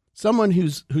 Someone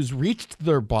who's reached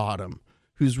their bottom,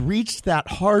 who's reached that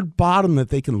hard bottom that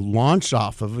they can launch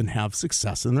off of and have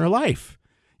success in their life.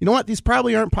 You know what? These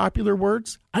probably aren't popular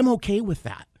words. I'm okay with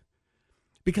that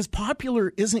because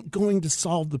popular isn't going to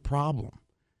solve the problem,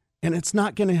 and it's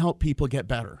not going to help people get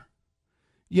better.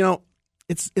 You know,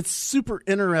 it's super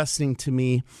interesting to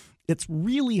me. It's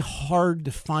really hard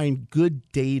to find good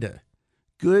data,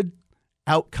 good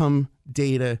outcome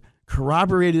data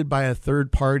corroborated by a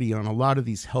third party on a lot of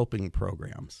these helping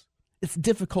programs. It's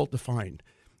difficult to find.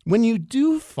 When you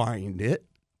do find it,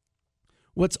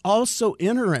 what's also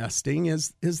interesting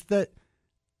is that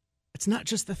it's not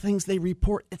just the things they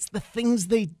report, it's the things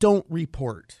they don't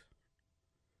report.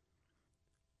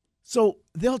 So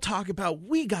they'll talk about,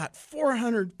 we got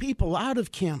 400 people out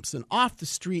of camps and off the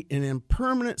street and in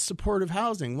permanent supportive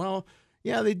housing. Well,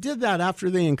 yeah, they did that after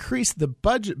they increased the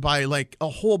budget by like a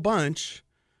whole bunch.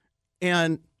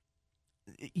 And,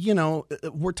 you know,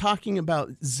 we're talking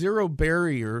about zero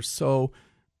barrier. So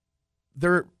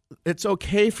it's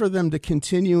okay for them to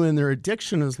continue in their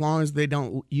addiction as long as they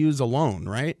don't use a loan,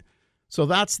 right? So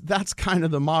that's kind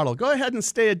of the model. Go ahead and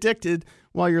stay addicted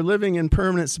while you're living in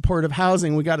permanent supportive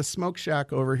housing. We got a smoke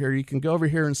shack over here. You can go over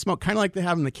here and smoke, kind of like they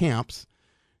have in the camps.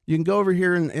 You can go over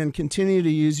here and continue to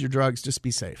use your drugs. Just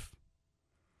be safe.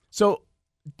 So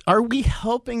are we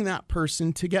helping that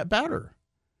person to get better?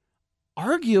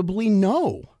 Arguably,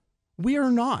 no, we are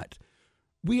not.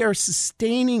 We are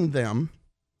sustaining them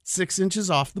 6 inches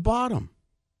off the bottom.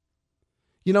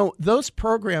 You know, those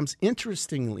programs,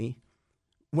 interestingly,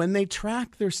 when they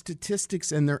track their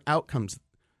statistics and their outcomes,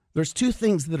 there's two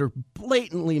things that are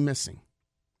blatantly missing.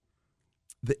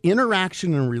 The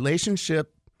interaction and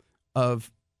relationship of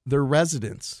their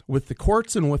residents with the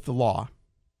courts and with the law,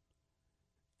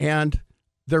 and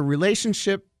their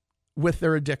relationship with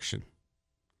their addiction.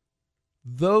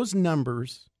 Those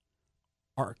numbers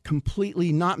are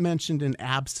completely not mentioned and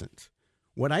absent.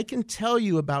 What I can tell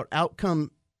you about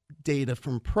outcome data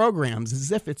from programs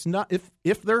is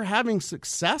if they're having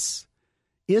success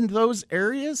in those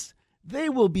areas, they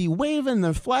will be waving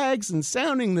the flags and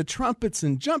sounding the trumpets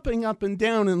and jumping up and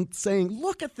down and saying,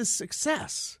 look at the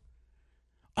success.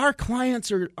 Our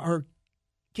clients are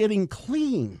getting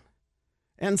clean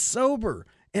and sober,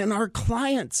 and our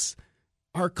clients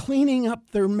are cleaning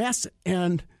up their mess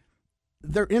and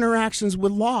their interactions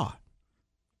with law.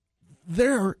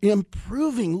 They're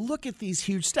improving. Look at these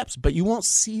huge steps. But you won't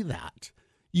see that.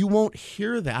 You won't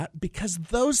hear that because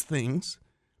those things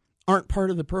aren't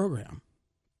part of the program.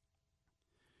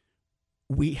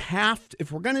 We have to,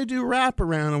 if we're going to do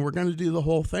wraparound and we're going to do the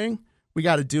whole thing, we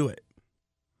got to do it.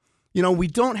 You know, we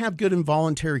don't have good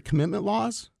involuntary commitment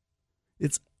laws.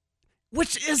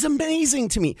 Which is amazing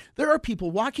to me. There are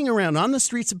people walking around on the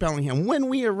streets of Bellingham when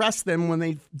we arrest them, when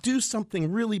they do something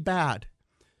really bad.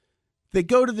 They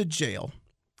go to the jail,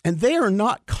 and they are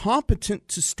not competent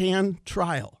to stand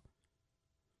trial.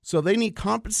 So they need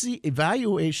competency,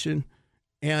 evaluation,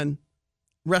 and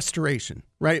restoration,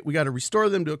 right? We got to restore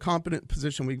them to a competent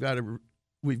position. We've got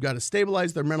to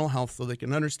stabilize their mental health so they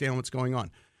can understand what's going on.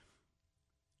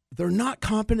 They're not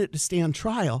competent to stand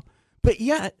trial, but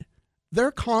yet they're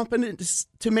competent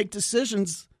to make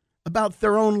decisions about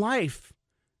their own life,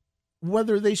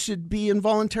 whether they should be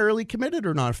involuntarily committed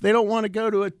or not. If they don't want to go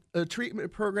to a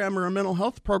treatment program or a mental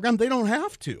health program, they don't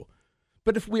have to.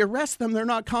 But if we arrest them, they're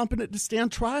not competent to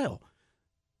stand trial.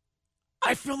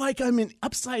 I feel like I'm in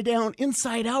upside down,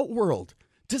 inside out world.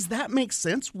 Does that make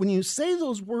sense? When you say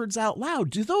those words out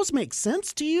loud, do those make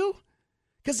sense to you?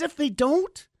 Because if they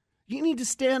don't, you need to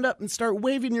stand up and start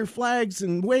waving your flags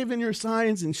and waving your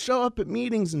signs and show up at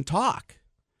meetings and talk.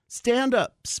 Stand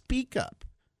up, speak up,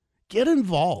 get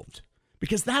involved,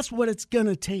 because that's what it's going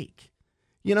to take.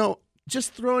 You know,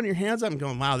 just throwing your hands up and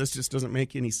going, wow, this just doesn't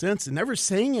make any sense, and never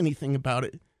saying anything about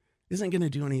it isn't going to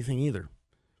do anything either.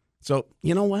 So,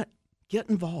 you know what? Get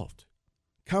involved.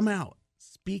 Come out.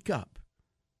 Speak up.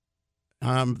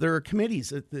 There are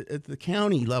committees at the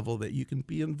county level that you can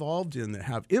be involved in that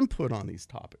have input on these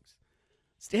topics.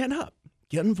 Stand up.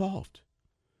 Get involved.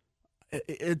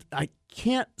 I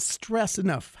can't stress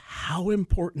enough how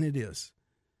important it is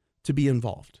to be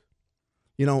involved.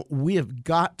 We have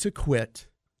got to quit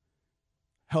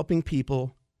helping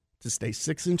people to stay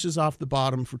 6 inches off the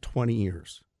bottom for 20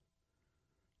 years.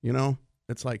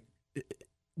 It's like,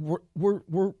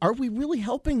 are we really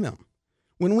helping them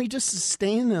when we just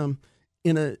sustain them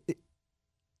in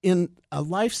a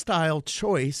lifestyle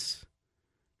choice?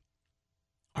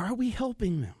 Are we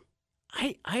helping them?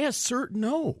 I assert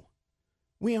no,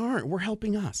 we aren't. We're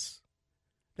helping us.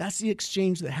 That's the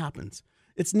exchange that happens.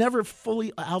 It's never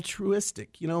fully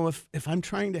altruistic. If I'm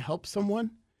trying to help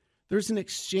someone, there's an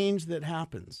exchange that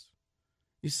happens.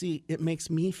 You see, it makes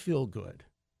me feel good.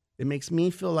 It makes me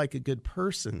feel like a good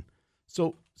person.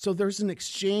 So there's an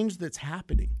exchange that's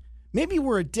happening. Maybe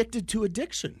we're addicted to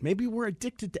addiction. Maybe we're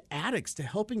addicted to addicts, to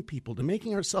helping people, to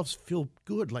making ourselves feel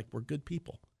good, like we're good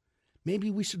people. Maybe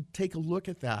we should take a look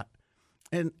at that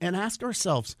and ask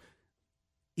ourselves,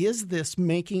 is this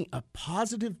making a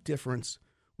positive difference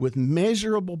with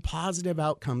measurable positive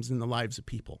outcomes in the lives of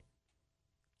people?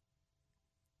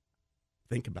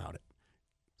 Think about it.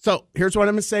 So here's what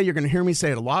I'm going to say. You're going to hear me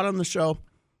say it a lot on the show.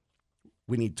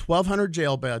 We need 1,200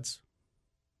 jail beds.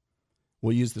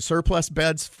 We'll use the surplus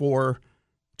beds for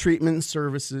treatment and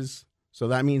services. So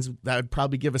that means that would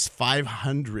probably give us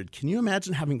 500. Can you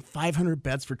imagine having 500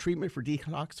 beds for treatment, for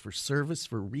detox, for service,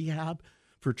 for rehab,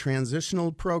 for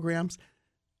transitional programs,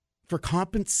 for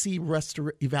competency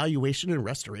evaluation and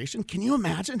restoration? Can you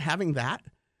imagine having that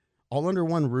all under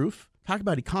one roof? Talk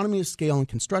about economy of scale in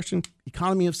construction,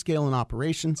 economy of scale in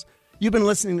operations. You've been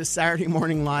listening to Saturday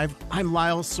Morning Live. I'm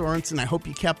Lyle Sorenson. I hope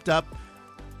you kept up.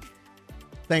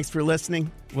 Thanks for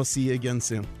listening. We'll see you again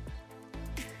soon.